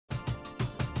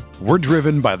We're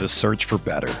driven by the search for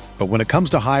better. But when it comes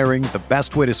to hiring, the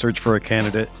best way to search for a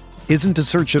candidate isn't to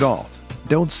search at all.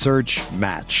 Don't search,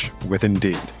 match with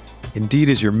Indeed. Indeed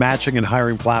is your matching and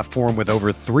hiring platform with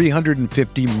over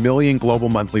 350 million global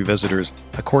monthly visitors,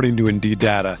 according to Indeed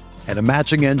data, and a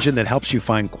matching engine that helps you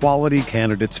find quality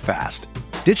candidates fast.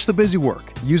 Ditch the busy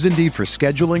work. Use Indeed for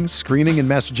scheduling, screening, and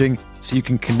messaging so you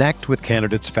can connect with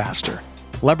candidates faster.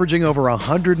 Leveraging over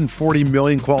 140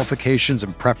 million qualifications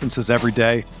and preferences every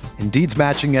day, Indeed's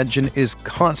matching engine is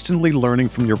constantly learning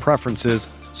from your preferences,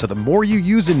 so the more you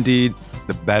use Indeed,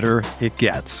 the better it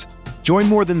gets. Join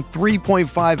more than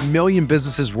 3.5 million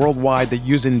businesses worldwide that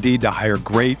use Indeed to hire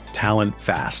great talent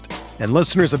fast. And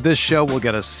listeners of this show will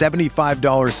get a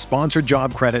 $75 sponsored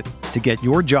job credit to get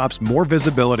your jobs more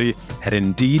visibility at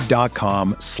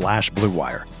Indeed.com/Blue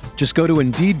Wire. Just go to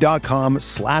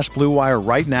Indeed.com/Blue Wire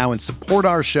right now and support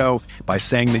our show by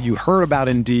saying that you heard about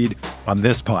Indeed on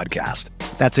this podcast.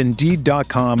 That's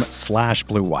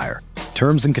Indeed.com/Blue Wire.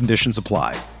 Terms and conditions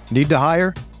apply. Need to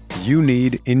hire? You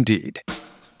need Indeed.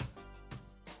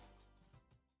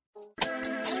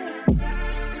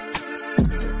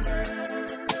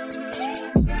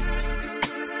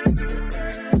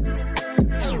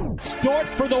 Dort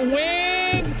for the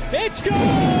win. It's good.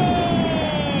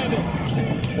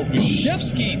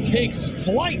 Gosiewski takes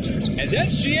flight as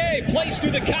SGA plays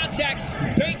through the contact,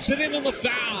 banks it in on the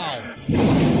foul.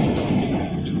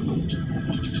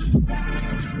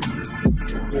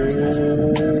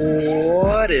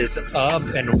 What is up,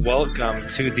 and welcome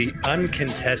to the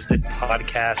Uncontested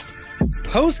Podcast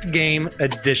post-game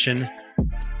edition.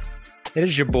 It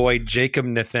is your boy Jacob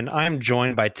Niffen. I'm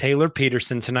joined by Taylor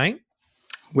Peterson tonight.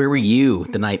 Where were you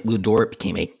the night Lou Dort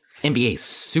became a NBA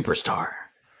superstar?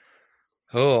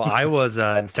 Oh, I was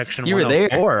in section you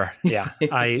 104. Were there. Yeah,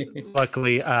 I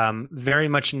luckily very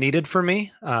much needed for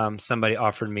me. Somebody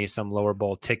offered me some lower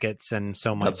bowl tickets, and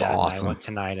so my That's dad awesome. and I went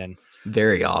tonight, and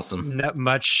very awesome.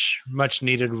 Much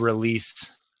needed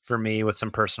release for me with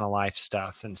some personal life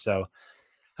stuff, and so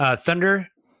Thunder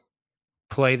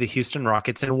play the Houston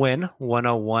Rockets and win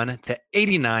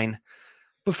 101-89.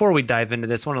 Before we dive into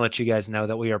this, I want to let you guys know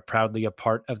that we are proudly a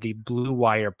part of the Blue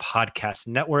Wire Podcast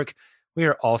Network. We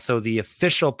are also the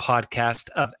official podcast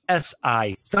of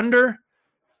SI Thunder.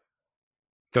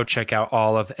 Go check out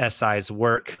all of SI's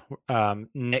work.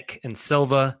 Nick and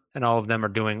Silva and all of them are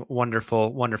doing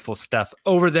wonderful, wonderful stuff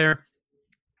over there.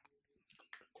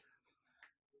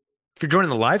 If you're joining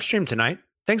the live stream tonight,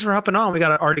 thanks for hopping on. We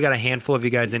already got a handful of you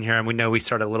guys in here, and we know we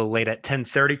started a little late at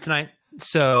 10:30 tonight.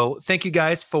 So thank you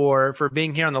guys for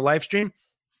being here on the live stream.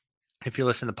 If you're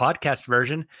listening to the podcast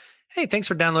version, hey, thanks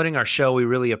for downloading our show. We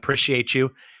really appreciate you.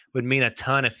 It would mean a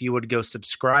ton if you would go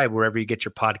subscribe wherever you get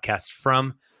your podcasts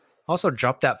from. Also,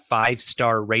 drop that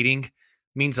 5-star rating. It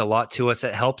means a lot to us.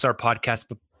 It helps our podcast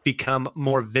become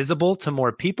more visible to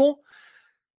more people.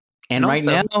 And right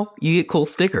also, now, you get cool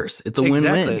stickers. It's a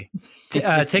win-win. Take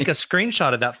a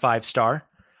screenshot of that 5-star.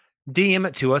 DM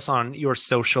it to us on your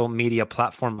social media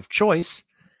platform of choice,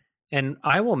 and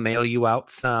I will mail you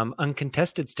out some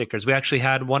uncontested stickers. We actually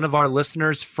had one of our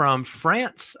listeners from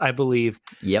France, I believe,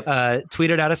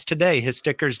 tweeted at us today. His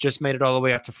stickers just made it all the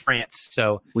way out to France.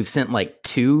 So we've sent like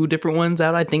 2 different ones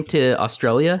out, I think, to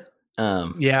Australia.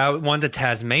 One to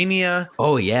Tasmania.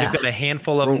 Oh, yeah. We've got a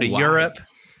handful of them to Europe.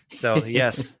 So,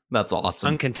 yes. That's awesome.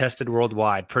 Uncontested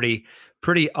worldwide. Pretty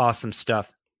awesome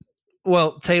stuff.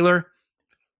 Well, Taylor,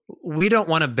 we don't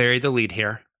want to bury the lead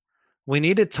here. We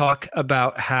need to talk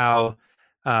about how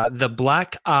the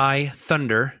Black Eye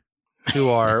Thunder, who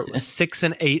are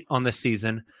 6-8 on the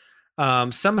season,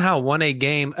 somehow won a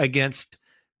game against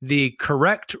the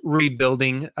correct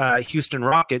rebuilding Houston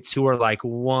Rockets, who are like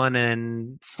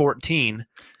 1-14.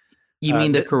 You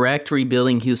mean the correct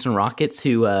rebuilding Houston Rockets,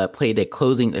 who played a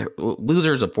closing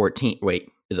losers of 14? Wait.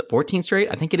 Is it 14 straight?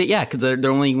 I think it is. Yeah, because their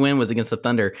only win was against the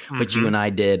Thunder, which you and I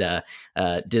did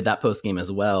that post game as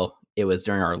well. It was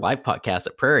during our live podcast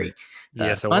at Prairie.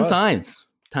 Yes, it fun was. times.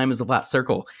 Time is a flat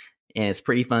circle, and it's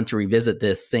pretty fun to revisit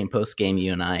this same post game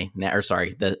you and I.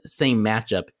 The same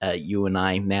matchup. You and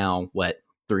I now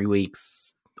 3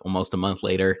 weeks, almost a month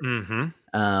later.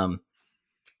 Mm-hmm.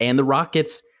 And the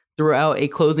Rockets threw out a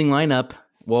closing lineup.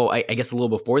 Well, I guess a little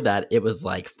before that, it was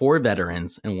like 4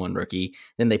 veterans and 1 rookie.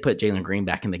 Then they put Jalen Green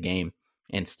back in the game.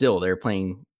 And still, they're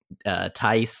playing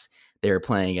Tice. They're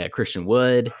playing Christian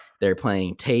Wood. They're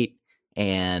playing Tate.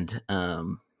 And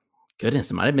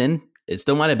goodness, it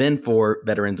still might have been 4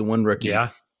 veterans and 1 rookie. Yeah.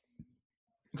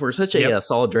 For such a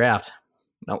solid draft.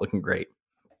 Not looking great.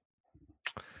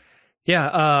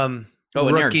 Yeah. And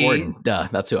Eric Gordon. Duh,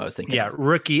 that's who I was thinking. Yeah,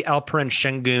 rookie Alperen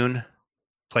Şengün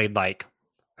played like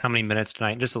how many minutes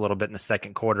tonight, just a little bit in the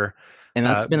second quarter. And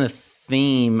that's been a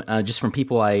theme just from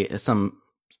people there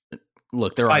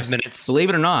 5 minutes. Believe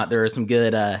it or not, there are some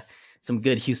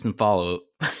good Houston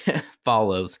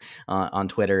follows on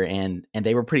Twitter, and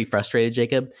they were pretty frustrated,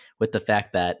 Jacob, with the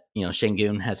fact that,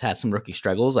 Şengün has had some rookie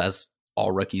struggles, as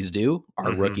all rookies do.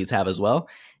 Our rookies have as well.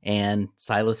 And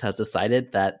Silas has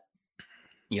decided that,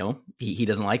 he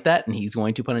doesn't like that, and he's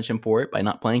going to punish him for it by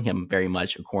not playing him very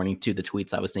much, according to the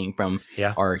tweets I was seeing from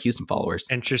our Houston followers.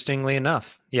 Interestingly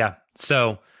enough. Yeah.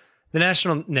 So the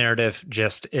national narrative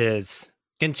just is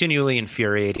continually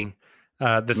infuriating.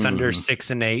 The Thunder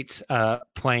 6-8,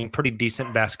 playing pretty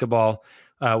decent basketball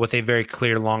with a very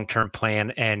clear long-term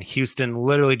plan, and Houston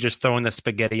literally just throwing the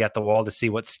spaghetti at the wall to see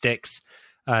what sticks.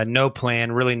 No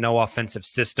plan, really no offensive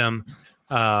system.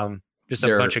 Just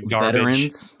a bunch of garbage.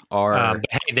 Veterans are.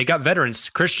 Hey, they got veterans.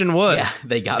 Christian Wood. Yeah,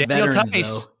 they got Daniel veterans.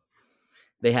 Tice. Though.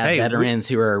 They have veterans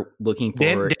who are looking for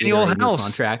Daniel either a new House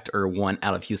contract or one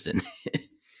out of Houston.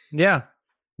 Yeah.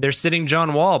 They're sitting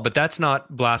John Wall, but that's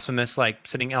not blasphemous like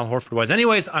sitting Al Horford was.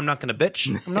 Anyways, I'm not going to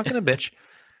bitch.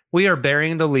 We are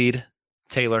burying the lead,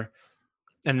 Taylor.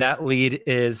 And that lead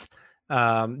is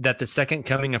that the second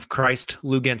coming of Christ,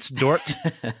 Lou against Dort,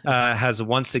 has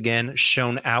once again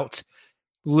shown out.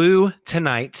 Lou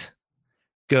tonight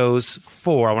goes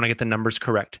for, I want to get the numbers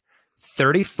correct,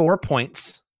 34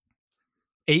 points,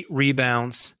 8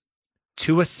 rebounds,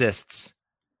 2 assists.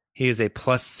 He is a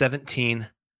plus 17.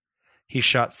 He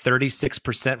shot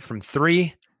 36% from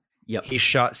 3. Yep. He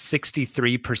shot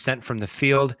 63% from the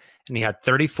field, and he had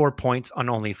 34 points on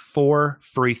only 4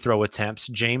 free throw attempts.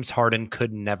 James Harden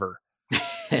could never.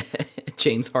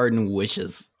 James Harden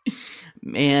wishes.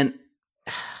 Man,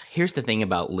 here's the thing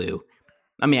about Lou.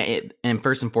 I mean, and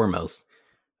first and foremost,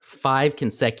 5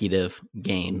 consecutive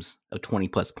games of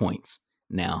 20-plus points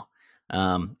now.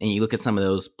 And you look at some of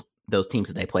those teams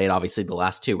that they played. Obviously, the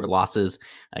last 2 were losses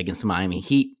against the Miami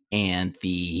Heat and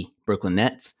the Brooklyn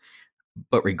Nets.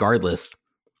 But regardless,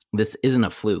 this isn't a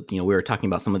fluke. We were talking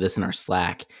about some of this in our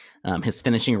Slack. His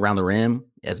finishing around the rim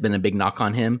has been a big knock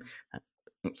on him,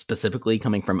 specifically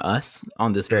coming from us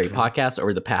on this very podcast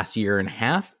over the past year and a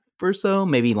half or so,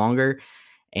 maybe longer.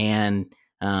 And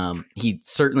he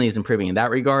certainly is improving in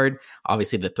that regard.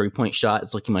 Obviously, the 3-point shot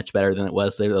is looking much better than it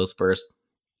was those first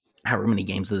however many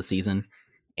games of the season.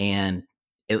 And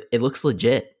it looks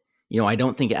legit. I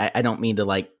don't mean to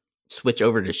like switch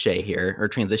over to Shea here or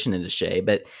transition into Shea,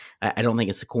 but I don't think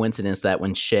it's a coincidence that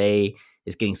when Shea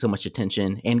is getting so much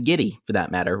attention, and Giddey for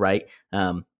that matter, right?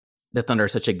 The Thunder are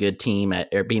such a good team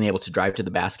at being able to drive to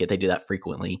the basket. They do that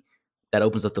frequently. That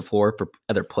opens up the floor for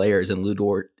other players, and Lou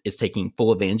Dort is taking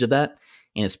full advantage of that.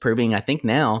 And it's proving, I think,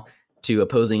 now to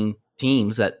opposing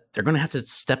teams that they're going to have to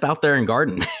step out there and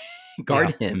guard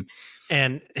him.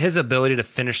 And his ability to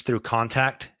finish through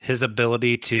contact, his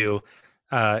ability to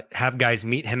have guys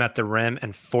meet him at the rim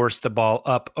and force the ball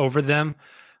up over them,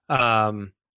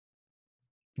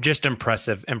 just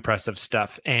impressive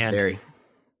stuff. And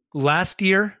last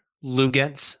year,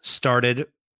 Lugens started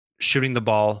shooting the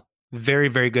ball very,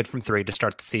 very good from 3 to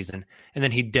start the season, and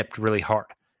then he dipped really hard.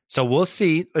 So we'll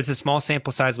see. It's a small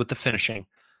sample size with the finishing.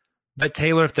 But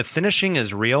Taylor, if the finishing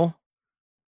is real,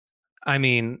 I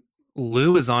mean,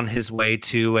 Lou is on his way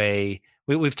to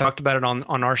we've talked about it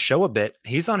on our show a bit.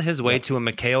 He's on his way to a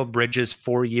Mikal Bridges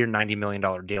 4-year, $90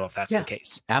 million deal, if that's the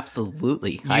case.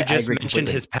 Absolutely. You just mentioned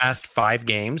his past 5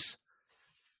 games.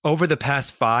 Over the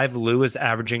past 5, Lou is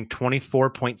averaging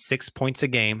 24.6 points a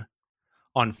game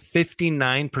on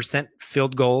 59%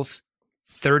 field goals,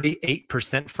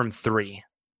 38% from 3.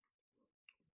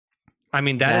 I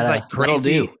mean, that is like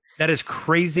crazy. That is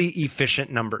crazy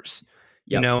efficient numbers,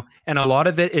 and a lot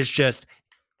of it is just,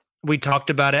 we talked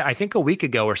about it, I think a week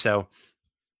ago or so.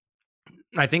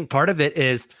 I think part of it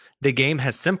is the game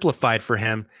has simplified for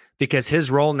him because his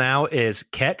role now is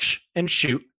catch and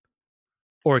shoot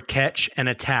or catch and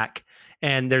attack.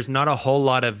 And there's not a whole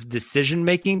lot of decision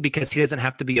making because he doesn't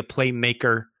have to be a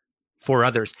playmaker for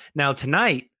others. Now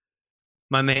tonight,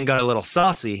 my man got a little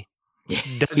saucy,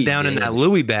 dug down in that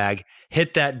Louis bag,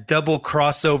 hit that double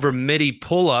crossover midi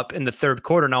pull up in the third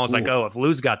quarter. And I was like, oh, if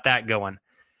Lou's got that going,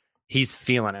 he's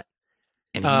feeling it.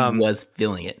 And he was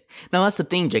feeling it. Now that's the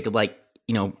thing, Jacob,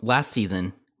 last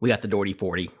season we got the Doherty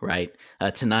 40, right?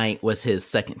 Tonight was his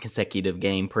second consecutive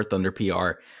game per Thunder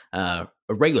PR, a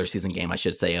regular season game, I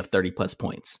should say, of 30-plus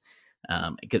points.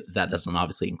 Because that doesn't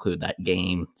obviously include that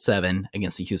game 7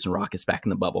 against the Houston Rockets back in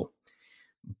the bubble.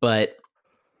 But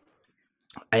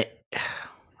I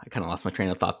kind of lost my train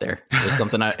of thought there. It was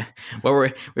something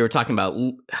we were talking about.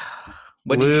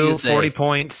 What did you say? 40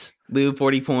 points. Lou,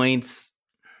 40 points.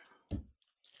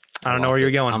 I don't know where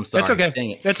you're going. I'm sorry. It's okay.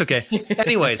 Dang it. It's okay.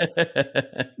 Anyways,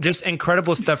 just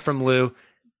incredible stuff from Lou.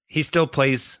 He still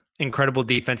plays incredible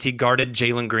defense. He guarded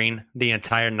Jalen Green the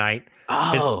entire night.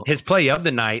 His play of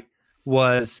the night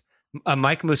was a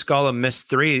Mike Muscala missed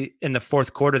 3 in the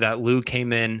fourth quarter that Lou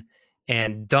came in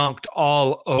and dunked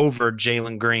all over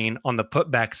Jalen Green on the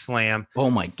putback slam.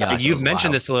 Oh my gosh. You've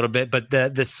mentioned this a little bit, but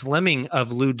the slimming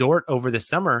of Lou Dort over the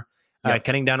summer,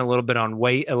 cutting down a little bit on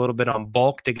weight, a little bit on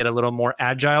bulk to get a little more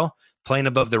agile, playing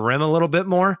above the rim a little bit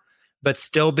more, but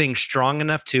still being strong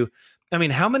enough to, I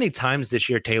mean, how many times this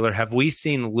year, Taylor, have we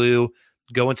seen Lou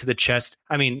go into the chest?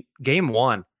 I mean, game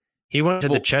 1, he went to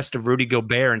the chest of Rudy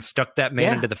Gobert and stuck that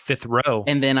man into the 5th row.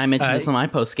 And then I mentioned this in my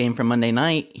post game from Monday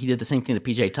night. He did the same thing to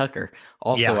PJ Tucker.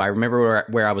 Also, I remember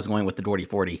where I was going with the Dorty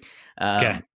 40.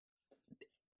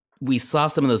 We saw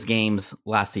some of those games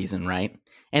last season, right?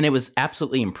 And it was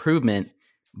absolutely improvement,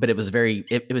 but it was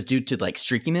it was due to like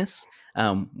streakiness.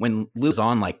 When Lou's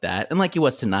on like that, and like he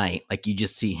was tonight, like you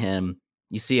just see him,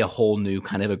 you see a whole new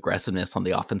kind of aggressiveness on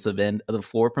the offensive end of the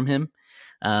floor from him.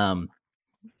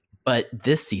 But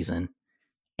this season,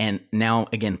 and now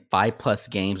again, 5+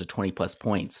 games of 20+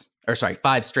 points, or sorry,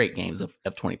 5 straight games of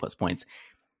 20+ points.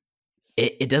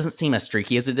 It doesn't seem as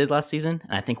streaky as it did last season.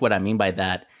 And I think what I mean by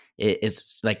that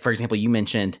is, like, for example, you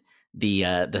mentioned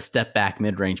the step back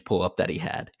mid-range pull up that he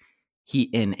had. He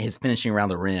in his finishing around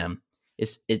the rim.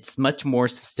 It's much more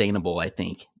sustainable, I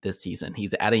think, this season.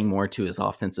 He's adding more to his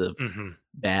offensive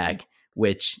bag,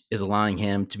 which is allowing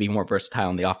him to be more versatile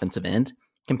on the offensive end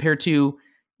compared to,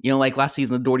 like last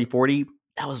season, the Dorty 40,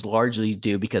 that was largely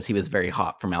due because he was very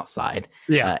hot from outside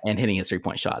and hitting his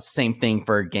 3-point shots. Same thing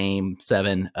for game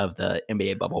 7 of the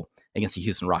NBA bubble against the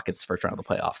Houston Rockets first round of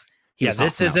the playoffs.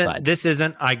 This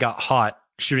isn't I got hot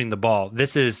shooting the ball.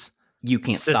 This is you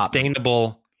can't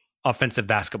sustainable offensive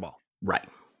basketball. Right.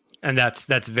 And that's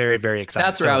very, very exciting.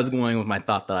 That's where I was going with my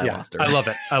thought that I lost her. I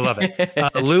love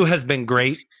it. Lou has been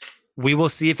great. We will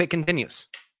see if it continues.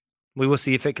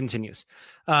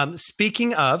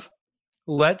 Speaking of,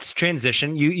 let's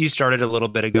transition. You started a little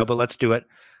bit ago, but let's do it.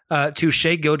 To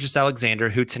Shai Gilgeous-Alexander,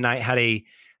 who tonight had a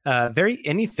very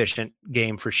inefficient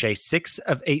game for Shai. 6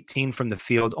 of 18 from the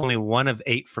field, only 1 of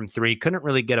 8 from 3. Couldn't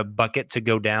really get a bucket to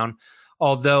go down.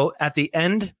 Although at the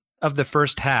end of the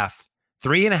first half,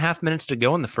 3.5 minutes to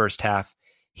go in the first half,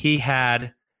 he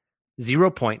had 0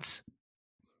 points.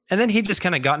 And then he just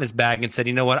kind of got in his bag and said,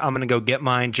 you know what, I'm going to go get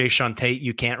mine. Jayshawn Tate,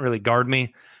 you can't really guard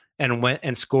me. And went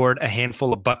and scored a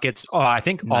handful of buckets. I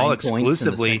think all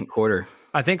exclusively. In the quarter.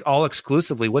 I think all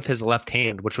exclusively with his left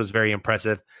hand, which was very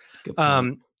impressive.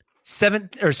 15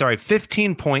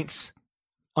 points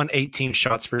on 18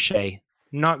 shots for Shai.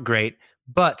 Not great.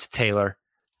 But Taylor,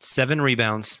 7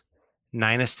 rebounds,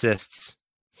 9 assists,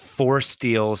 4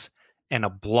 steals, and a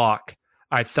block.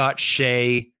 I thought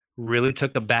Shai really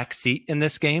took a back seat in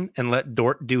this game and let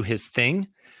Dort do his thing.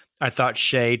 I thought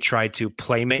Shai tried to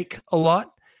play make a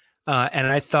lot. And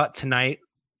I thought tonight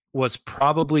was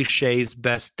probably Shai's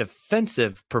best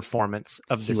defensive performance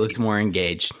of the season. He looked more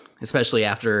engaged, especially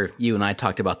after you and I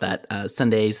talked about that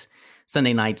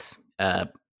Sunday nights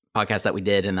podcast that we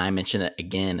did, and I mentioned it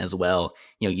again as well.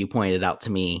 You pointed it out to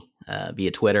me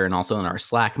via Twitter and also in our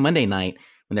Slack Monday night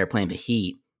when they were playing the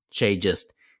Heat. Shai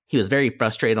he was very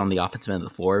frustrated on the offensive end of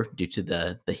the floor due to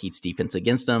the Heat's defense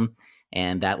against him,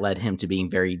 and that led him to being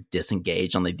very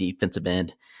disengaged on the defensive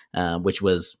end, which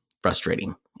was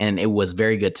frustrating. And it was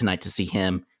very good tonight to see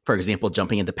him, for example,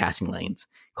 jumping into passing lanes,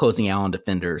 closing out on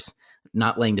defenders,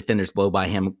 not letting defenders blow by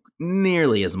him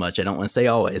nearly as much. I don't want to say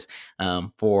always,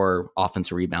 for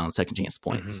offensive rebounds, second chance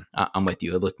points. I'm with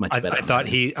you. It looked much better.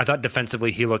 I thought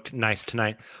defensively he looked nice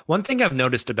tonight. One thing I've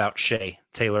noticed about Shai,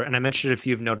 Taylor, and I mentioned if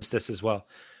you've noticed this as well,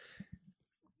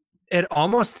 it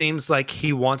almost seems like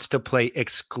he wants to play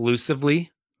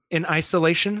exclusively in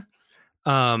isolation.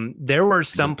 There were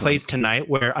some plays tonight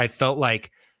where I felt like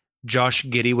Josh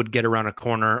Giddey would get around a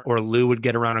corner or Lou would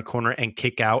get around a corner and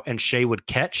kick out and Shai would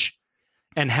catch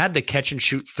and had the catch and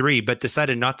shoot 3, but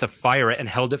decided not to fire it and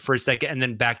held it for a second and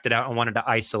then backed it out and wanted to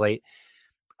isolate.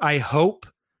 I hope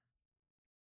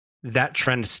that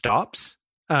trend stops.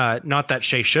 Not that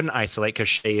Shai shouldn't isolate because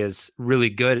Shai is really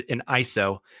good in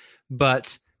ISO,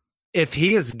 but if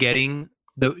he is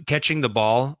catching the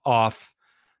ball off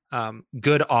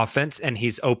good offense and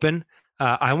he's open,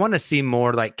 I want to see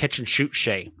more like catch and shoot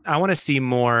Shai. I want to see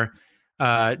more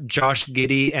Josh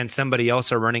Giddey and somebody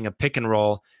else are running a pick and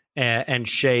roll and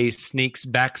Shai sneaks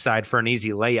backside for an easy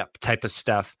layup type of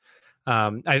stuff.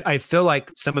 I feel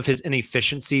like some of his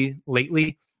inefficiency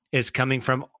lately is coming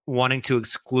from wanting to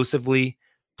exclusively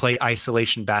play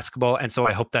isolation basketball. And so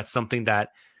I hope that's something that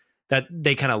that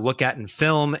they kind of look at in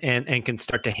film and can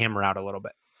start to hammer out a little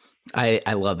bit.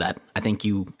 I love that. I think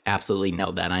you absolutely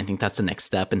nailed that. I think that's the next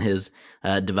step in his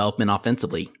development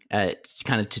offensively,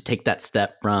 kind of to take that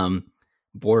step from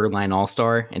borderline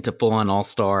all-star into full-on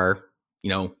all-star,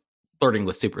 flirting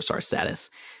with superstar status.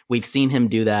 We've seen him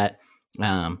do that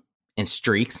in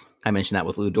streaks. I mentioned that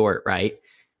with Lou Dort, right?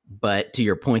 But to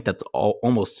your point, that's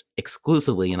almost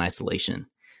exclusively in isolation.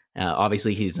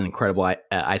 Obviously, he's an incredible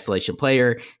isolation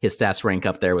player. His stats rank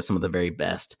up there with some of the very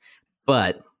best.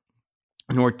 But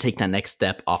in order to take that next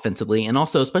step offensively, and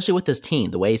also especially with this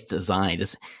team, the way it's designed,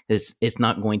 it's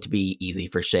not going to be easy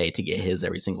for Shea to get his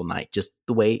every single night. Just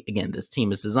the way, again, this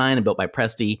team is designed and built by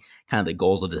Presti, kind of the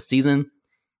goals of this season.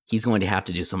 He's going to have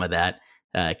to do some of that.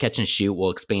 Catch and shoot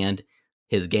will expand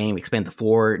his game, expand the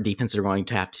floor. Defenses are going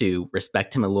to have to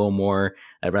respect him a little more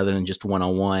rather than just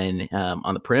one-on-one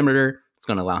on the perimeter. It's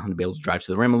going to allow him to be able to drive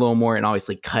to the rim a little more, and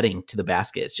obviously cutting to the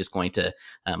basket is just going to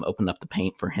open up the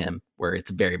paint for him where it's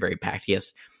very, very packed. He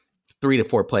has 3 to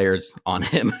 4 players on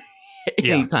him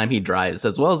anytime he drives,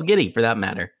 as well as Giddey for that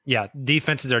matter. Yeah,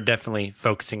 defenses are definitely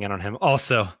focusing in on him.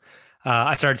 Also,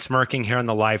 I started smirking here on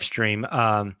the live stream.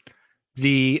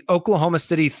 The Oklahoma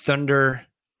City Thunder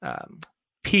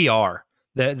PR,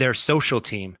 their social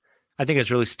team, I think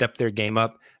has really stepped their game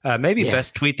up. Maybe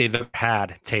best tweet they've ever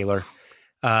had, Taylor.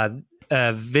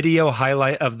 A video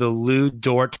highlight of the Lou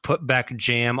Dort putback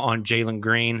jam on Jalen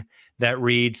Green that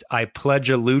reads, "I pledge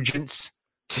allegiance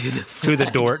to the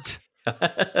Dort."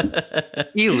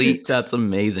 Elite. That's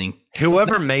amazing.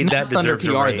 Whoever made that deserves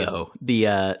PR, a raise. though.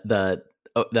 The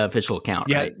official account,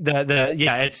 right?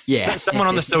 It's someone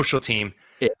on the social team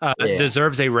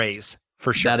deserves a raise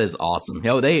for sure. That is awesome.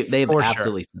 They've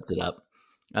absolutely stepped it up.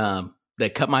 They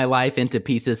cut my life into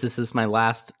pieces. This is my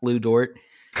last Lou Dort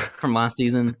from last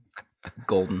season.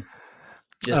 Golden.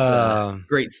 Just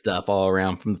great stuff all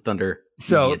around from the Thunder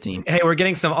media team. Hey, we're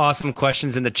getting some awesome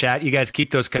questions in the chat. You guys keep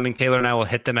those coming. Taylor and I will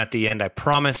hit them at the end. I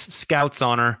promise. Scouts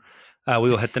honor. We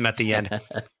will hit them at the end.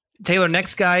 Taylor,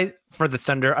 next guy for the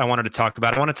Thunder I wanted to talk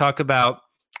about. I want to talk about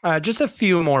just a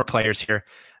few more players here.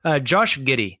 Josh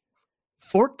Giddey,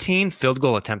 14 field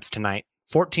goal attempts tonight,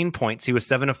 14 points. He was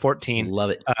 7 of 14.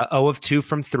 Love it. 0 of 2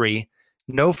 from 3.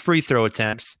 No free throw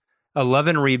attempts.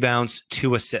 11 rebounds,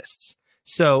 2 assists.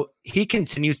 So he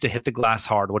continues to hit the glass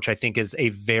hard, which I think is a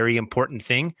very important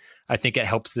thing. I think it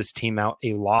helps this team out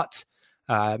a lot.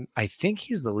 I think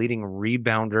he's the leading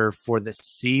rebounder for the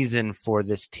season for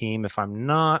this team, if I'm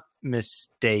not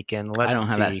mistaken. I don't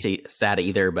have that stat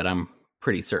either, but I'm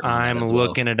pretty certain. I'm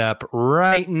looking it up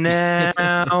right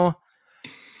now.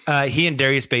 He and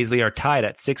Darius Baisley are tied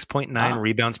at 6.9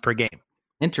 rebounds per game.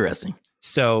 Interesting.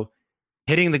 So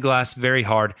hitting the glass very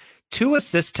hard. 2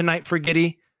 assists tonight for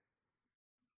Giddey.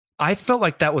 I felt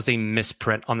like that was a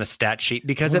misprint on the stat sheet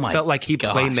because it felt like he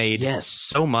play-made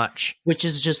so much. Which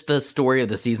is just the story of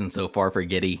the season so far for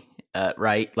Giddey,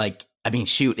 right? Like, I mean,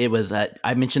 shoot, it was,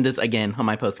 I mentioned this again on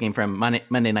my post-game from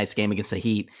Monday night's game against the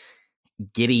Heat.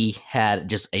 Giddey had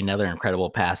just another incredible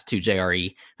pass to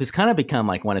JRE, who's kind of become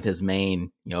like one of his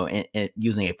main,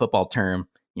 using a football term,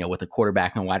 with a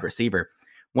quarterback and wide receiver.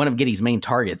 One of Giddey's main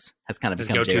targets has kind of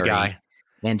become JRE. Guy.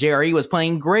 And JRE was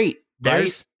playing great.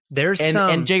 There's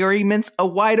and JRE mints a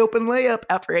wide open layup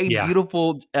after a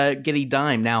beautiful Giddey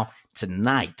dime. Now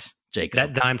tonight, Jacob,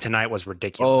 that dime tonight was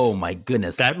ridiculous. Oh my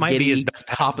goodness, that might be his best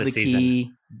pass of the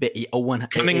season.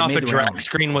 Coming off a drag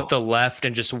screen with the left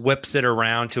and just whips it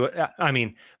around to it. I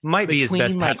mean, might be his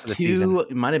best pass of the season.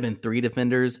 It might have been 3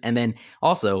 defenders, and then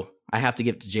also I have to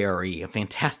give it to JRE a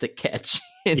fantastic catch.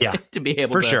 To be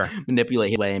able to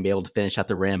manipulate his way and be able to finish at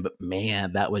the rim. But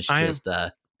man, that was just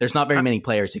there's not very many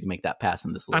players who can make that pass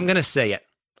in this league. I'm gonna say it.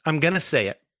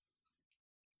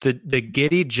 The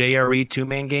Giddey JRE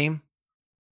 2-man game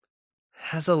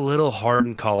has a little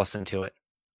Harden Collison to it.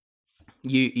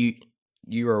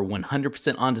 You are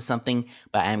 100% onto something,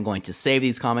 but I am going to save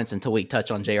these comments until we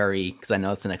touch on JRE because I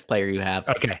know it's the next player you have.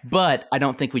 Okay. But I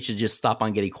don't think we should just stop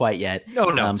on Giddey quite yet. No.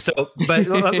 But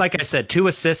like I said, 2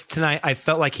 assists tonight. I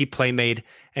felt like he play-made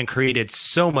and created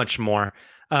so much more.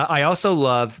 I also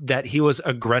love that he was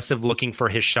aggressive looking for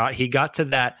his shot. He got to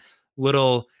that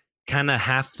little kind of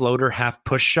half floater, half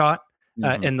push shot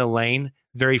in the lane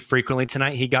very frequently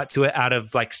tonight. He got to it out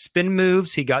of like spin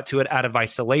moves. He got to it out of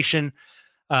isolation.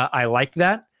 I like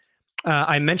that.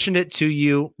 I mentioned it to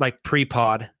you like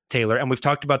pre-pod, Taylor, and we've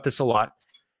talked about this a lot.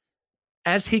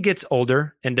 As he gets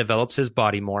older and develops his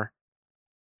body more,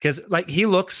 because like he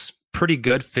looks pretty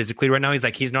good physically right now.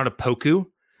 He's not a Poku.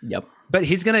 Yep. But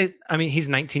he's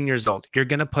 19 years old. You're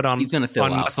going to put on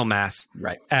muscle mass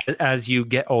right as you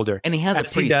get older. And he has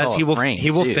a pretty solid frame,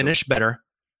 he will finish better.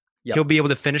 Yep. He'll be able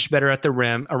to finish better at the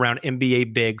rim around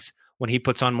NBA bigs when he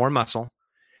puts on more muscle.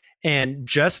 And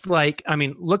just like,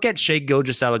 look at Shai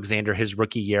Gilgeous-Alexander his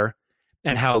rookie year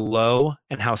and how low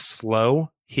and how slow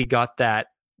he got that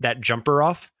jumper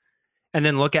off. And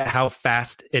then look at how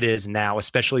fast it is now,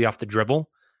 especially off the dribble.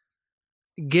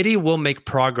 Giddey will make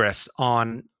progress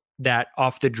on that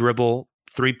off the dribble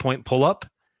 3-point pull up.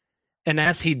 And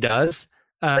as he does,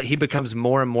 he becomes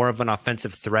more and more of an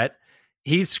offensive threat.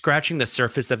 He's scratching the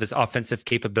surface of his offensive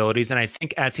capabilities. And I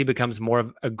think as he becomes more of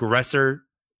an aggressor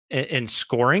in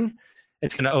scoring,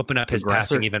 it's going to open up his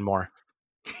passing even more.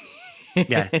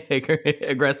 Yeah.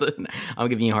 Aggressive. I'm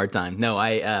giving you a hard time. No,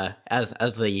 I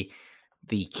as the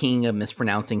king of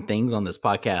mispronouncing things on this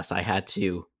podcast, I had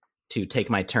to take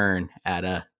my turn at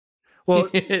a. Well,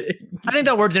 I think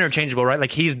that word's interchangeable, right?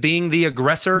 Like he's being the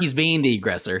aggressor. He's being the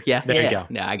aggressor. Yeah. There you go.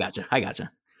 Yeah, I gotcha.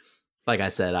 Like I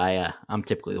said, I'm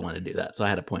typically the one to do that, so I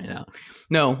had to point it out.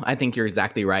 No, I think you're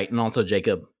exactly right. And also,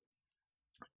 Jacob,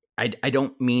 I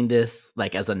don't mean this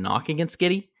like as a knock against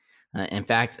Giddey. In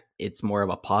fact, it's more of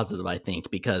a positive, I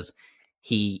think, because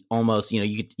he almost,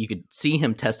 you could see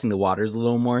him testing the waters a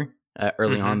little more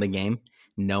early on in the game,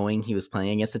 knowing he was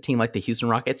playing against a team like the Houston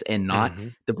Rockets and not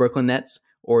the Brooklyn Nets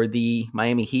or the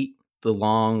Miami Heat, the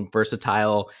long,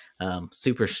 versatile,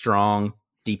 super strong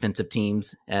defensive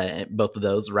teams, both of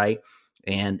those, right?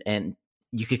 And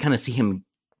you could kind of see him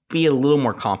be a little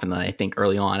more confident, I think,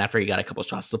 early on after he got a couple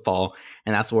shots to fall.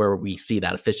 And that's where we see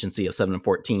that efficiency of 7 and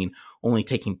 14, only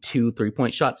taking 2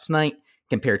 3-point shots tonight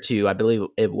compared to, I believe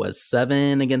it was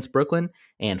 7 against Brooklyn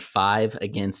and 5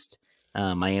 against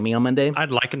Miami on Monday.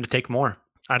 I'd like him to take more.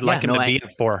 I'd like him to be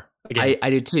at 4 again. I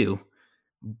do too.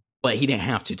 But he didn't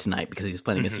have to tonight because he's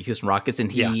playing against the Houston Rockets,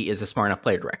 and he is a smart enough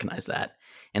player to recognize that.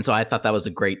 And so I thought that was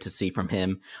great to see from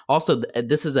him. Also,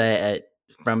 this is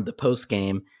from the post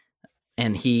game,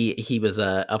 and he was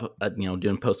up,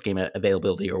 doing post game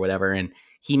availability or whatever, and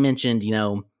he mentioned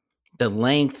the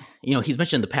length. He's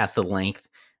mentioned in the past the length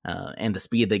and the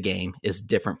speed of the game is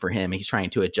different for him. He's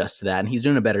trying to adjust to that, and he's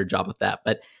doing a better job with that.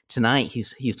 But tonight,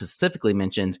 he specifically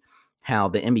mentioned how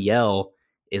the NBL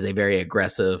is a very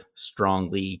aggressive, strong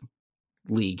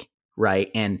league,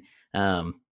 right? And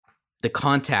the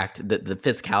contact, the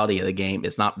physicality of the game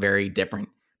is not very different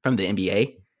from the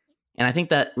NBA. And I think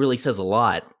that really says a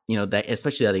lot, that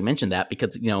especially that he mentioned that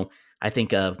because, I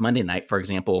think of Monday night, for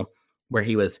example, where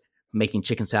he was making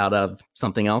chickens out of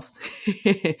something else,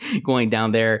 going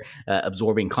down there,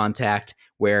 absorbing contact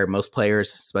where most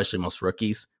players, especially most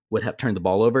rookies, would have turned the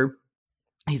ball over.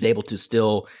 He's able to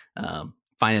still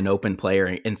find an open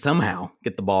player and somehow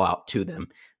get the ball out to them.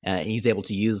 He's able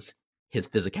to use his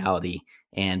physicality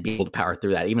and be able to power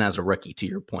through that, even as a rookie, to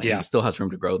your point. Yeah. He still has room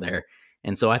to grow there.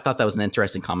 And so I thought that was an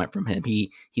interesting comment from him.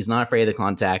 He's not afraid of the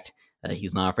contact.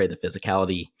 He's not afraid of the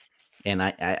physicality. And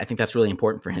I think that's really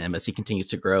important for him as he continues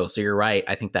to grow. So you're right.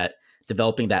 I think that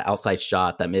developing that outside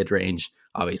shot, that mid-range,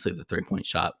 obviously the 3-point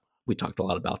shot, we talked a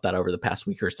lot about that over the past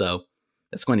week or so.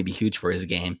 That's going to be huge for his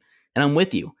game. And I'm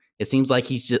with you. It seems like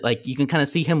he's just like, you can kind of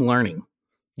see him learning.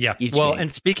 Yeah. Well, game.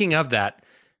 And speaking of that,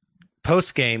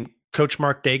 post-game, Coach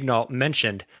Mark Daignault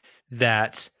mentioned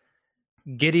that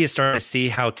Giddey is starting to see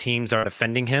how teams are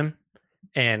defending him,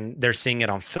 and they're seeing it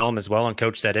on film as well. And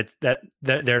Coach said it's that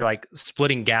they're like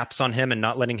splitting gaps on him and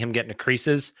not letting him get into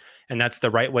creases, and that's the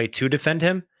right way to defend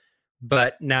him.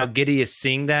 But now Giddey is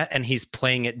seeing that, and he's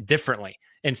playing it differently.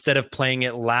 Instead of playing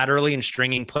it laterally and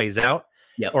stringing plays out,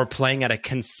 or playing at a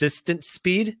consistent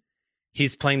speed,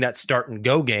 he's playing that start and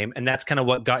go game, and that's kind of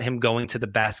what got him going to the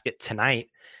basket tonight.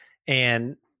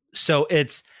 And so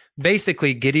it's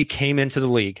basically Giddey came into the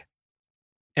league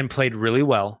and played really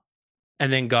well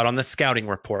and then got on the scouting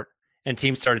report, and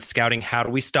teams started scouting, how do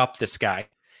we stop this guy?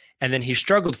 And then he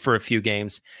struggled for a few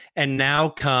games, and now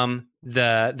come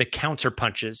the counter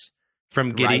punches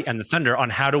from Giddey and the Thunder on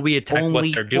how do we attack what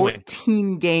they're doing.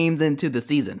 14 games into the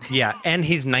season. Yeah, and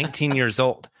he's 19 years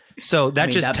old. So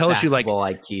that just tells you like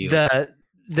IQ.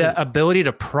 the ability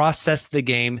to process the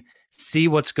game, see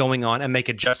what's going on, and make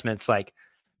adjustments. Like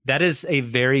that is a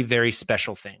very, very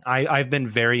special thing. I've been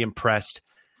very impressed.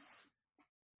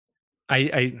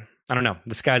 I don't know.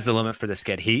 The sky's the limit for this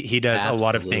kid. He does a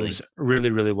lot of things really,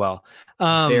 really well.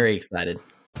 Very excited.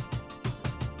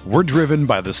 We're driven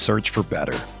by the search for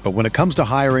better. But when it comes to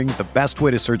hiring, the best way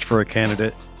to search for a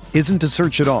candidate isn't to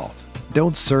search at all.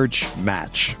 Don't search,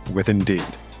 match with Indeed.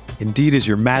 Indeed is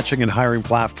your matching and hiring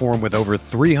platform with over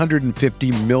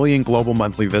 350 million global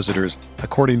monthly visitors,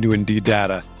 according to Indeed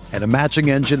data, and a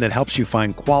matching engine that helps you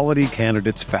find quality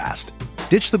candidates fast.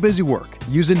 Ditch the busy work.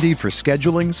 Use Indeed for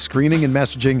scheduling, screening, and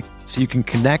messaging so you can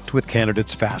connect with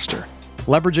candidates faster.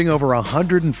 Leveraging over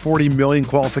 140 million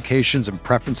qualifications and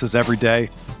preferences every day,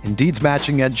 Indeed's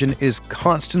matching engine is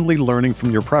constantly learning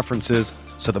from your preferences,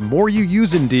 so the more you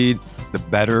use Indeed, the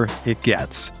better it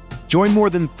gets. Join more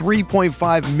than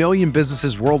 3.5 million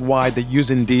businesses worldwide that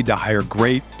use Indeed to hire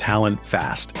great talent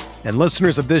fast. And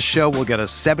listeners of this show will get a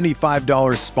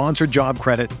 $75 sponsored job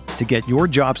credit to get your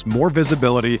jobs more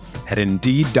visibility at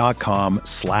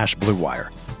Indeed.com/Blue Wire.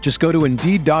 Just go to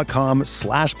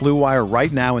Indeed.com/Blue Wire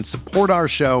right now and support our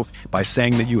show by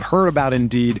saying that you heard about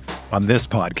Indeed on this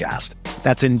podcast.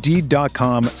 That's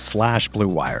Indeed.com/Blue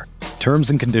Wire.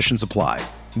 Terms and conditions apply.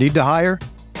 Need to hire?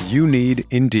 You need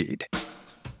Indeed.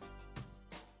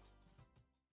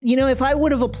 You know, if I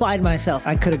would have applied myself,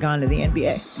 I could have gone to the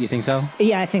NBA. You think so?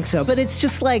 Yeah, I think so. But it's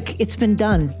just like, it's been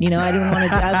done. You know, I didn't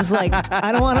want to, I was like,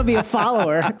 I don't want to be a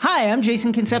follower. Hi, I'm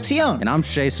Jason Concepcion. And I'm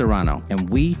Shea Serrano. And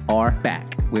we are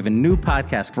back. We have a new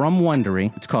podcast from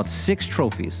Wondery. It's called Six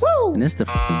Trophies. Woo! And it's the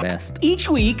best. Each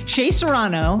week, Shea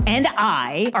Serrano and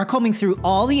I are combing through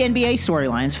all the NBA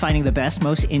storylines, finding the best,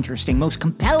 most interesting, most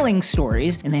compelling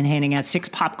stories, and then handing out 6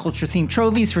 pop culture themed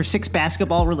trophies for 6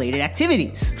 basketball related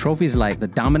activities. Trophies like the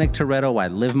Dominic Toretto I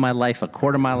Live My Life a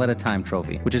Quarter Mile at a Time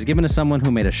trophy, which is given to someone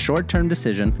who made a short-term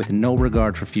decision with no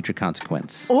regard for future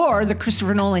consequence. Or the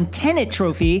Christopher Nolan Tenet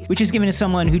trophy, which is given to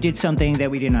someone who did something that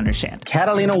we didn't understand.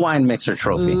 Catalina Wine Mixer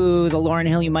trophy. Ooh, the Lauryn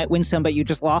Hill You Might Win Some, but You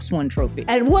Just Lost One trophy.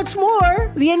 And what's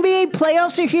more, the NBA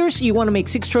playoffs are here, so you want to make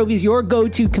 6 Trophies your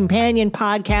go-to companion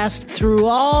podcast through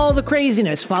all the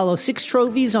craziness. Follow 6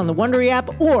 Trophies on the Wondery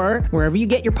app or wherever you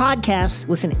get your podcasts.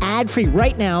 Listen ad-free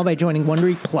right now by joining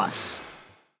Wondery Plus.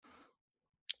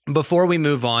 Before we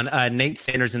move on, Nate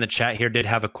Sanders in the chat here did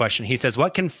have a question. He says,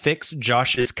 what can fix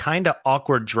Josh's kind of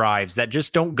awkward drives that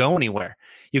just don't go anywhere?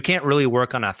 You can't really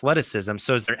work on athleticism,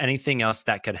 so is there anything else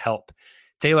that could help?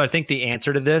 Taylor, I think the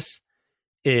answer to this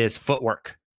is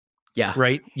footwork. Yeah.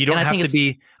 Right? You don't have to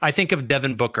be... I think of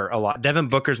Devin Booker a lot. Devin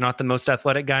Booker's not the most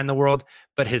athletic guy in the world,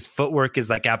 but his footwork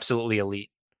is like absolutely elite.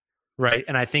 Right?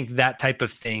 And I think that type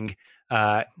of thing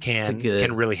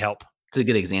can really help. It's a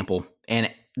good example. And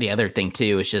the other thing,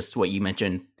 too, is just what you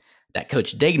mentioned that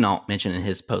Coach Daigneault mentioned in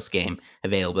his post-game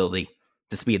availability,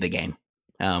 the speed of the game.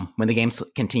 When the game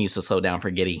continues to slow down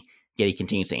for Giddey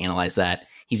continues to analyze that.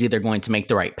 He's either going to make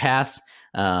the right pass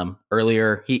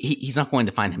earlier. He's not going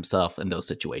to find himself in those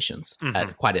situations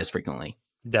quite as frequently.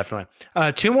 Definitely.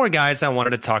 2 more guys I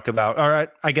wanted to talk about,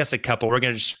 or I guess a couple. We're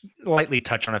going to just lightly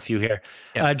touch on a few here.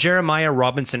 Yep. Jeremiah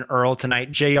Robinson Earl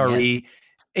tonight, JRE. Yes.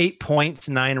 8 points,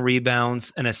 9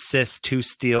 rebounds, an assist, 2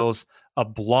 steals, a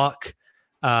block.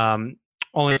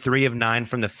 Only 3 of 9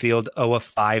 from the field, 0 of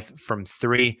 5 from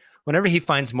 3. Whenever he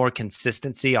finds more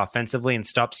consistency offensively and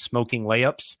stops smoking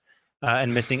layups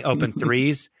and missing open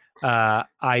threes,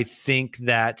 I think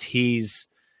that he's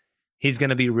going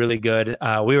to be really good.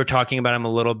 We were talking about him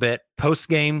a little bit post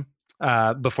game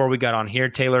before we got on here,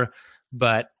 Taylor,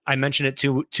 but I mentioned it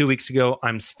two weeks ago.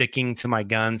 I'm sticking to my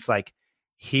guns. Like,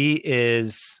 he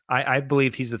is, I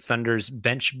believe he's the Thunder's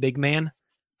bench big man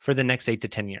for the next 8 to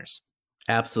 10 years.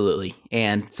 Absolutely.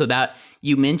 And so that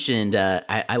you mentioned,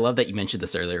 I love that you mentioned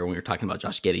this earlier when we were talking about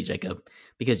Josh Giddey, Jacob,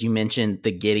 because you mentioned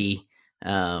the Giddey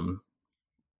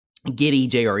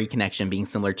JRE connection being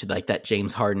similar to like that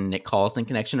James Harden, Nick Collison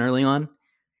connection early on.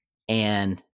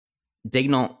 And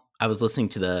Daigneault, I was listening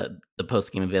to the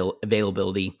post-game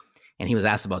availability, and he was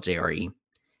asked about JRE.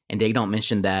 And Daigneault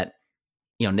mentioned that,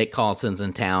 Nick Collison's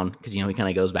in town because, he kind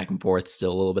of goes back and forth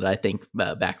still a little bit, I think,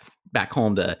 back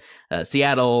home to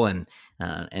Seattle and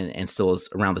still is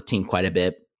around the team quite a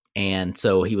bit. And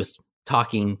so he was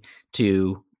talking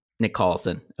to Nick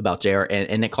Collison about JRE,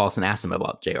 and Nick Collison asked him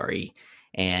about JRE.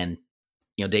 And,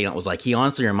 Daigneault was like, he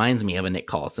honestly reminds me of a Nick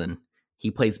Collison.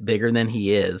 He plays bigger than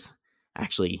he is.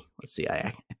 Actually, let's see.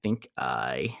 I think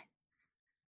I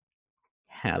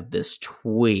have this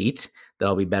tweet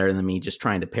that'll be better than me just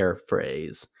trying to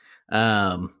paraphrase.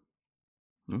 Oh,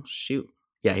 shoot.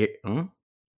 Yeah. Here.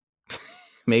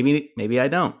 Maybe I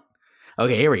don't.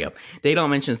 Okay, here we go.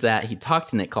 Daigneault mentions that he talked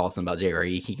to Nick Collison about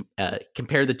JRE. He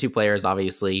compared the 2 players,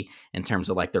 obviously, in terms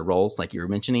of like their roles, like you were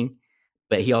mentioning.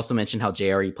 But he also mentioned how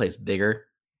JRE plays bigger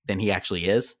than he actually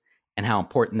is and how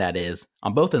important that is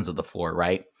on both ends of the floor,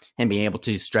 right? And being able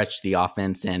to stretch the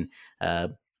offense and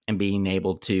being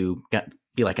able to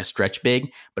be like a stretch big,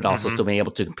 but also still being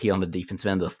able to compete on the defensive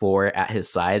end of the floor at his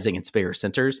size against bigger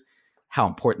centers, how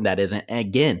important that is. And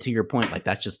again, to your point, like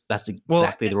that's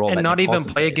exactly the role. And that not Nick even Collison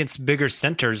play played. against bigger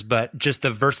centers, but just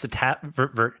the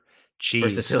versatility.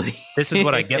 This is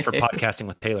what I get for podcasting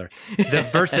with Taylor. The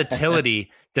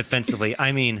versatility defensively.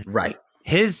 I mean, right.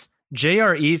 His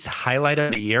JRE's highlight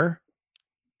of the year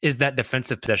is that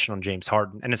defensive possession on James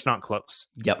Harden, and it's not close.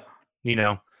 Yep.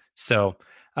 So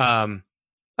I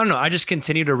don't know. I just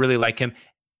continue to really like him.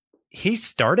 He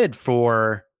started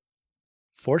for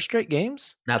 4 straight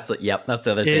games. That's the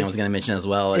other thing I was going to mention as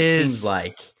well. It seems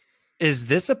like, is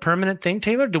this a permanent thing,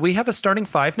 Taylor? Do we have a starting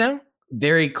 5 now?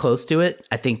 Very close to it.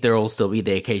 I think there will still be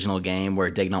the occasional game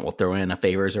where Daigneault will throw in a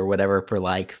favors or whatever for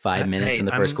like 5 minutes in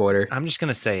the first quarter. I'm just going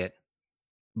to say it.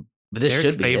 But this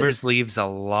should be favors leaves a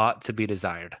lot to be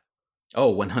desired.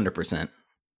 Oh, 100%.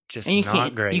 Just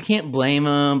not great. You can't blame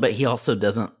him, but he also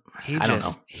doesn't. I don't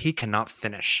know. He cannot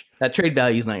finish. That trade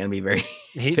value is not going to be very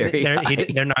high.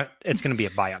 They're not. It's going to be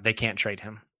a buyout. They can't trade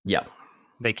him. Yeah,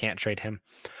 they can't trade him.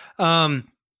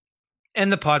 End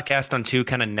the podcast on 2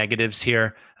 kind of negatives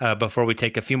here before we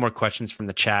take a few more questions from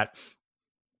the chat.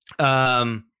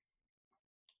 I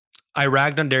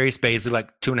ragged on Darius Bazley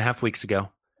like 2.5 weeks ago,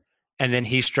 and then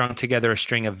he strung together a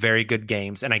string of very good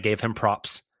games, and I gave him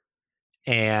props.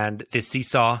 And the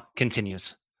seesaw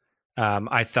continues.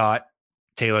 I thought,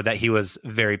 Taylor, that he was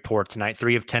very poor tonight.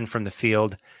 3 of 10 from the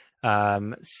field,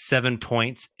 7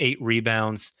 points, 8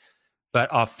 rebounds. But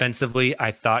offensively,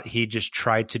 I thought he just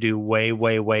tried to do way,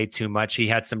 way, way too much. He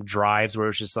had some drives where it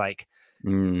was just like,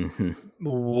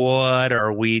 what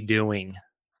are we doing?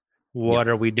 What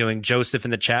are we doing? Joseph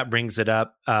in the chat brings it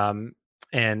up,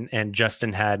 and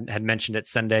Justin had mentioned it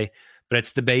Sunday, but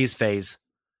it's the Bays phase,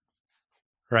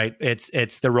 right?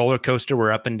 It's the roller coaster.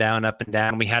 We're up and down, up and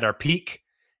down. We had our peak,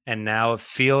 and now it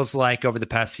feels like over the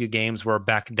past few games, we're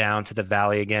back down to the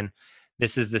valley again.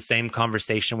 This is the same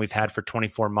conversation we've had for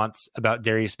 24 months about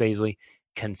Darius Bazley.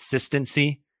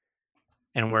 Consistency,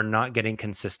 and we're not getting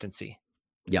consistency.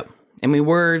 Yep. And we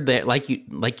were there, like you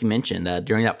mentioned,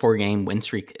 during that 4-game win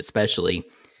streak, especially,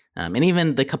 and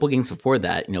even the couple games before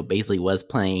that, Bazley was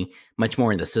playing much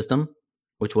more in the system,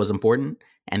 which was important,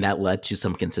 and that led to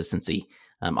some consistency.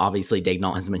 Obviously,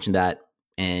 Daigneault has mentioned that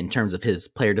in terms of his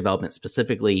player development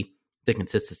specifically, the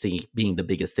consistency being the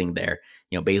biggest thing there.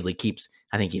 Bazley keeps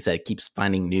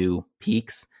finding new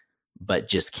peaks, but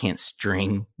just can't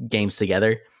string games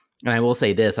together. And I will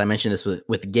say this, I mentioned this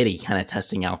with Giddey kind of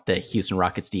testing out the Houston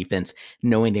Rockets defense,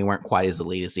 knowing they weren't quite as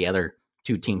elite as the other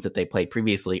 2 teams that they played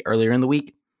previously earlier in the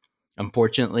week.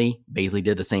 Unfortunately, Bazley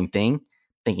did the same thing,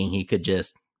 thinking he could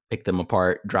just pick them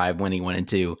apart, drive when he wanted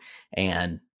to,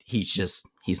 and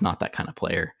he's not that kind of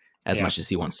player as much as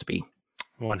he wants to be.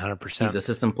 100%. He's a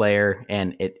system player,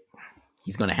 and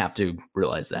he's going to have to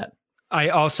realize that. I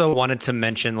also wanted to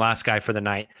mention, last guy for the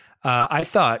night, I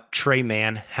thought Trey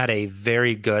Mann had a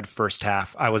very good first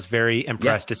half. I was very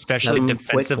impressed, especially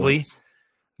defensively.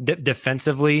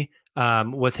 Defensively,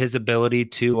 with his ability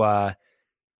to,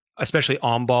 especially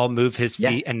on ball, move his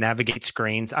feet and navigate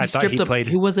screens. I thought he played.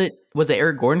 Who was it? Was it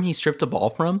Eric Gordon? He stripped a ball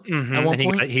from at one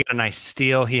point. He got a nice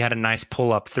steal. He had a nice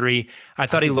pull up 3. I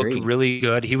thought he looked really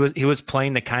good. He was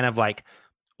playing the kind of like,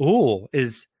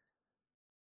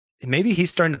 maybe he's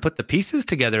starting to put the pieces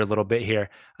together a little bit here.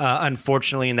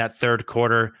 Unfortunately, in that third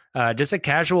quarter, just a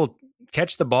casual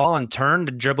catch the ball and turned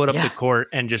to dribble it up the court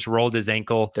and just rolled his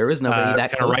ankle. There was nobody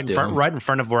that close right in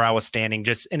front of where I was standing.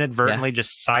 Just inadvertently,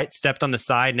 just stepped on the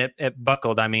side and it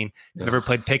buckled. I mean, if you've ever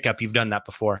played pickup, you've done that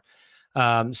before.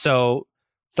 So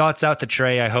thoughts out to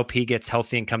Trey. I hope he gets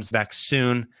healthy and comes back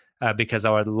soon because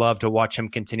I would love to watch him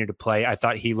continue to play. I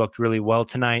thought he looked really well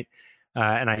tonight,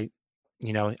 and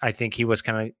I think he was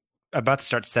kind of about to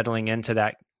start settling into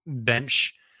that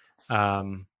bench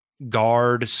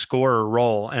guard scorer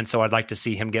role, and so I'd like to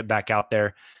see him get back out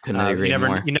there. Couldn't agree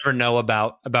more. You never know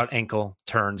about ankle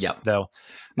turns, though.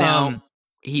 Now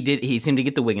he seemed to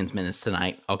get the Wiggins minutes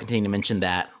tonight. I'll continue to mention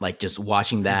that. Like just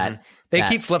watching that, they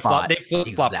keep flip flop. They flip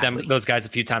flop those guys a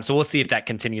few times, so we'll see if that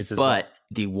continues as well. But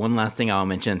the one last thing I'll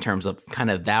mention in terms of kind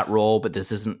of that role, but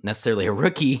this isn't necessarily a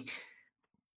rookie,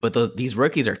 but these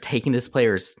rookies are taking this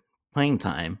player's playing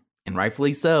time. And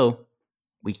rightfully so.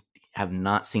 We have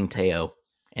not seen Teo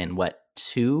in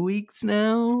 2 weeks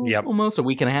now? Yep. Almost a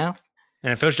week and a half.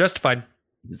 And it feels justified.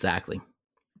 Exactly.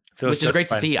 Which is great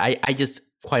to see. I just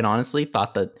quite honestly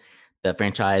thought that the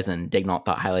franchise and Daigneault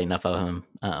thought highly enough of him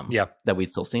that we'd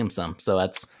still see him some. So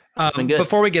that's been good.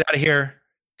 Before we get out of here,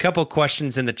 a couple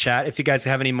questions in the chat. If you guys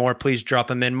have any more, please drop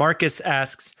them in. Marcus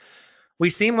asks, we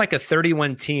seem like a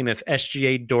 30-win team if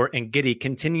SGA, Dort, and Giddey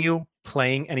continue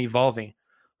playing and evolving.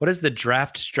 What is the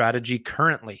draft strategy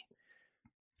currently?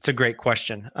 It's a great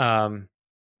question.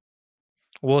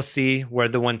 We'll see where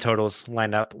the win totals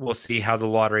line up. We'll see how the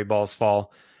lottery balls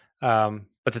fall. But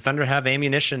the Thunder have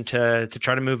ammunition to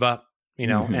try to move up,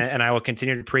 and I will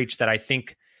continue to preach that I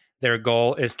think their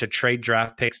goal is to trade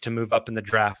draft picks to move up in the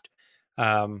draft.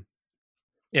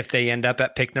 If they end up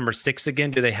at pick number 6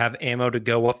 again, do they have ammo to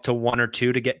go up to 1 or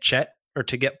 2 to get Chet or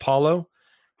to get Paulo?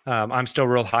 I'm still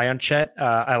real high on Chet.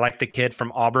 I like the kid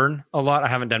from Auburn a lot. I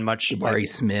haven't done much. Jabari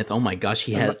Smith. Oh my gosh.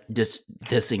 He had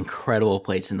this incredible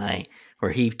play tonight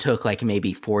where he took like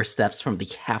maybe 4 steps from the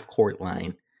half court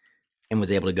line and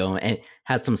was able to go and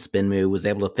had some spin move, was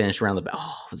able to finish around the back.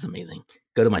 Oh, it was amazing.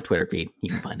 Go to my Twitter feed. You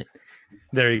can find it.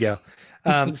 There you go.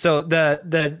 So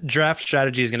the draft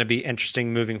strategy is going to be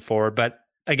interesting moving forward. But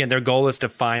again, their goal is to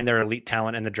find their elite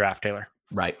talent in the draft, Taylor.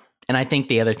 Right. And I think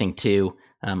the other thing too,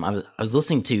 I was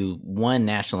listening to one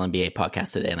national NBA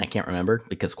podcast today, and I can't remember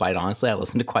because quite honestly, I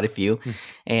listened to quite a few.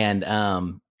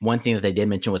 And one thing that they did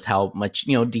mention was how much,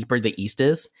 deeper the East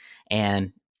is,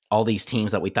 and all these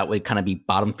teams that we thought would kind of be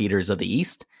bottom feeders of the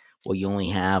East. Well, you only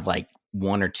have like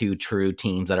 1 or 2 true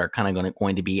teams that are kind of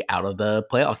going to be out of the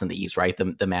playoffs in the East, right?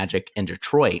 The Magic and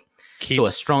Detroit. So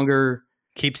a stronger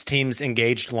keeps teams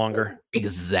engaged longer.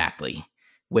 Exactly.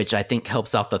 Which I think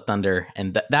helps out the Thunder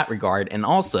in that regard. And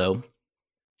also,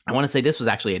 I want to say this was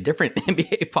actually a different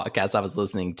NBA podcast I was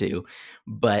listening to,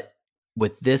 but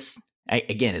with this,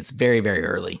 again, it's very, very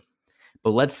early.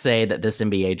 But let's say that this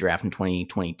NBA draft in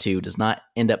 2022 does not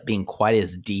end up being quite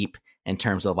as deep in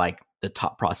terms of like the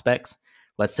top prospects.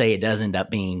 Let's say it does end up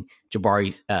being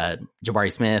Jabari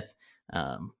Smith,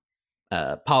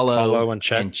 Paulo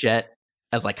and Chet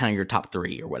as like kind of your top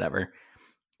 3 or whatever,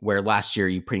 where last year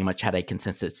you pretty much had a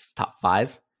consensus top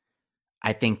 5.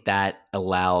 I think that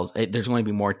allows, there's going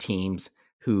to be more teams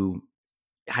who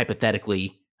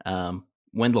hypothetically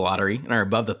win the lottery and are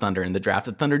above the Thunder in the draft.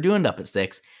 The Thunder do end up at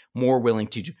 6, more willing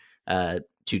to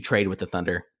trade with the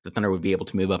Thunder. The Thunder would be able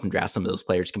to move up and draft some of those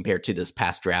players compared to this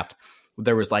past draft.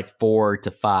 There was like 4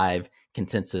 to 5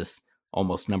 consensus,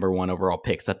 almost number 1 overall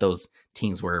picks that those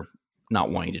teams were not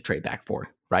wanting to trade back for,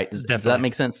 right? Does that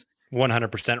make sense?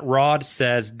 100%. Rod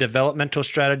says developmental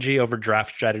strategy over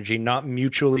draft strategy, not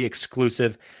mutually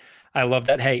exclusive. I love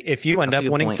that. Hey, if you end up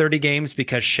winning 30 games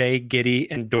because Shea, Giddey,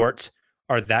 and Dort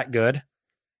are that good,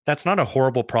 that's not a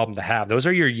horrible problem to have. Those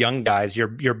are your young guys,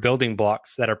 your building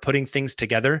blocks that are putting things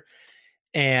together.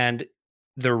 And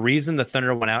the reason the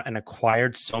Thunder went out and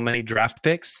acquired so many draft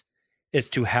picks is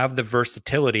to have the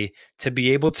versatility to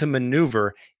be able to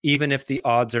maneuver even if the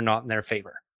odds are not in their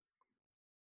favor.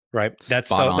 Right. That's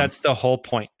the whole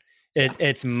point.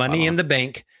 It's money in the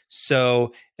bank.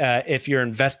 So if your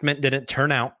investment didn't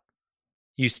turn out,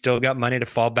 you still got money to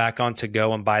fall back on to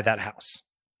go and buy that house.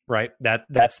 Right.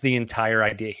 That's the entire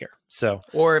idea here. So,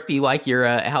 or if you like your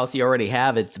house you already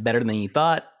have, it's better than you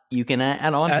thought, you can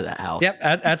add on to that house. Yep.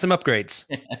 Add some upgrades.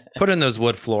 Put in those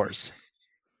wood floors.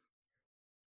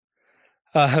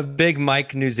 Big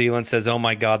Mike New Zealand says, oh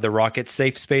my God, the Rockets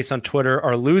safe space on Twitter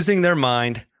are losing their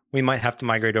mind. We might have to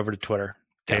migrate over to Twitter.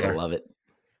 Taylor. I love it.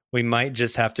 We might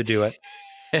just have to do it.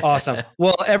 Awesome.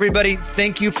 Well, everybody,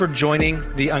 thank you for joining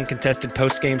the Uncontested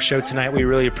Post-Game Show tonight. We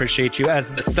really appreciate you. As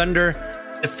the Thunder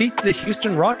defeat the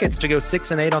Houston Rockets to go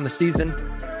 6-8 on the season,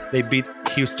 they beat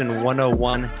Houston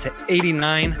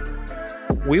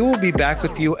 101-89. We will be back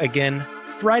with you again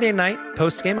Friday night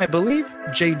post-game. I believe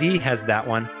JD has that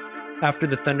one after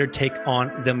the Thunder take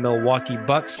on the Milwaukee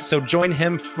Bucks. So join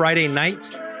him Friday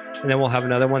night. And then we'll have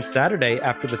another one Saturday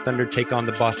after the Thunder take on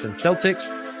the Boston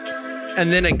Celtics.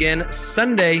 And then again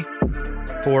Sunday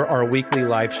for our weekly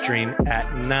live stream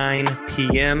at 9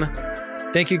 p.m.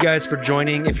 Thank you guys for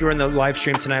joining. If you're in the live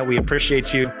stream tonight, we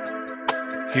appreciate you.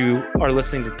 If you are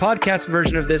listening to the podcast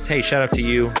version of this, hey, shout out to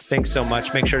you. Thanks so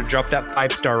much. Make sure to drop that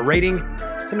 5-star rating.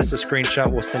 Send us a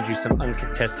screenshot. We'll send you some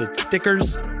uncontested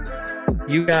stickers.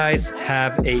 You guys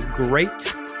have a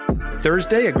great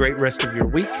Thursday, a great rest of your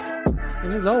week.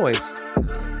 And as always,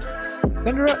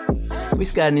 Thunder up. We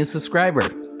just got a new subscriber.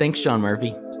 Thanks, Sean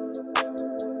Murphy.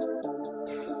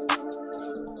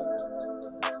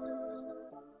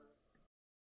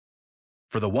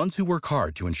 For the ones who work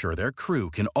hard to ensure their crew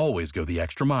can always go the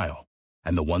extra mile,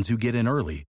 and the ones who get in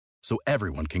early so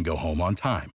everyone can go home on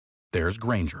time, there's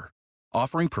Grainger,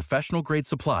 offering professional-grade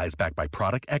supplies backed by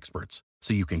product experts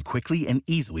so you can quickly and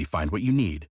easily find what you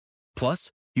need.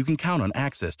 Plus, you can count on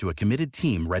access to a committed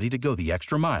team ready to go the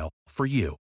extra mile for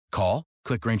you. Call,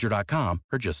 click Grainger.com,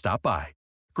 or just stop by.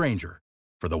 Grainger,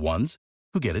 for the ones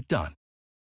who get it done.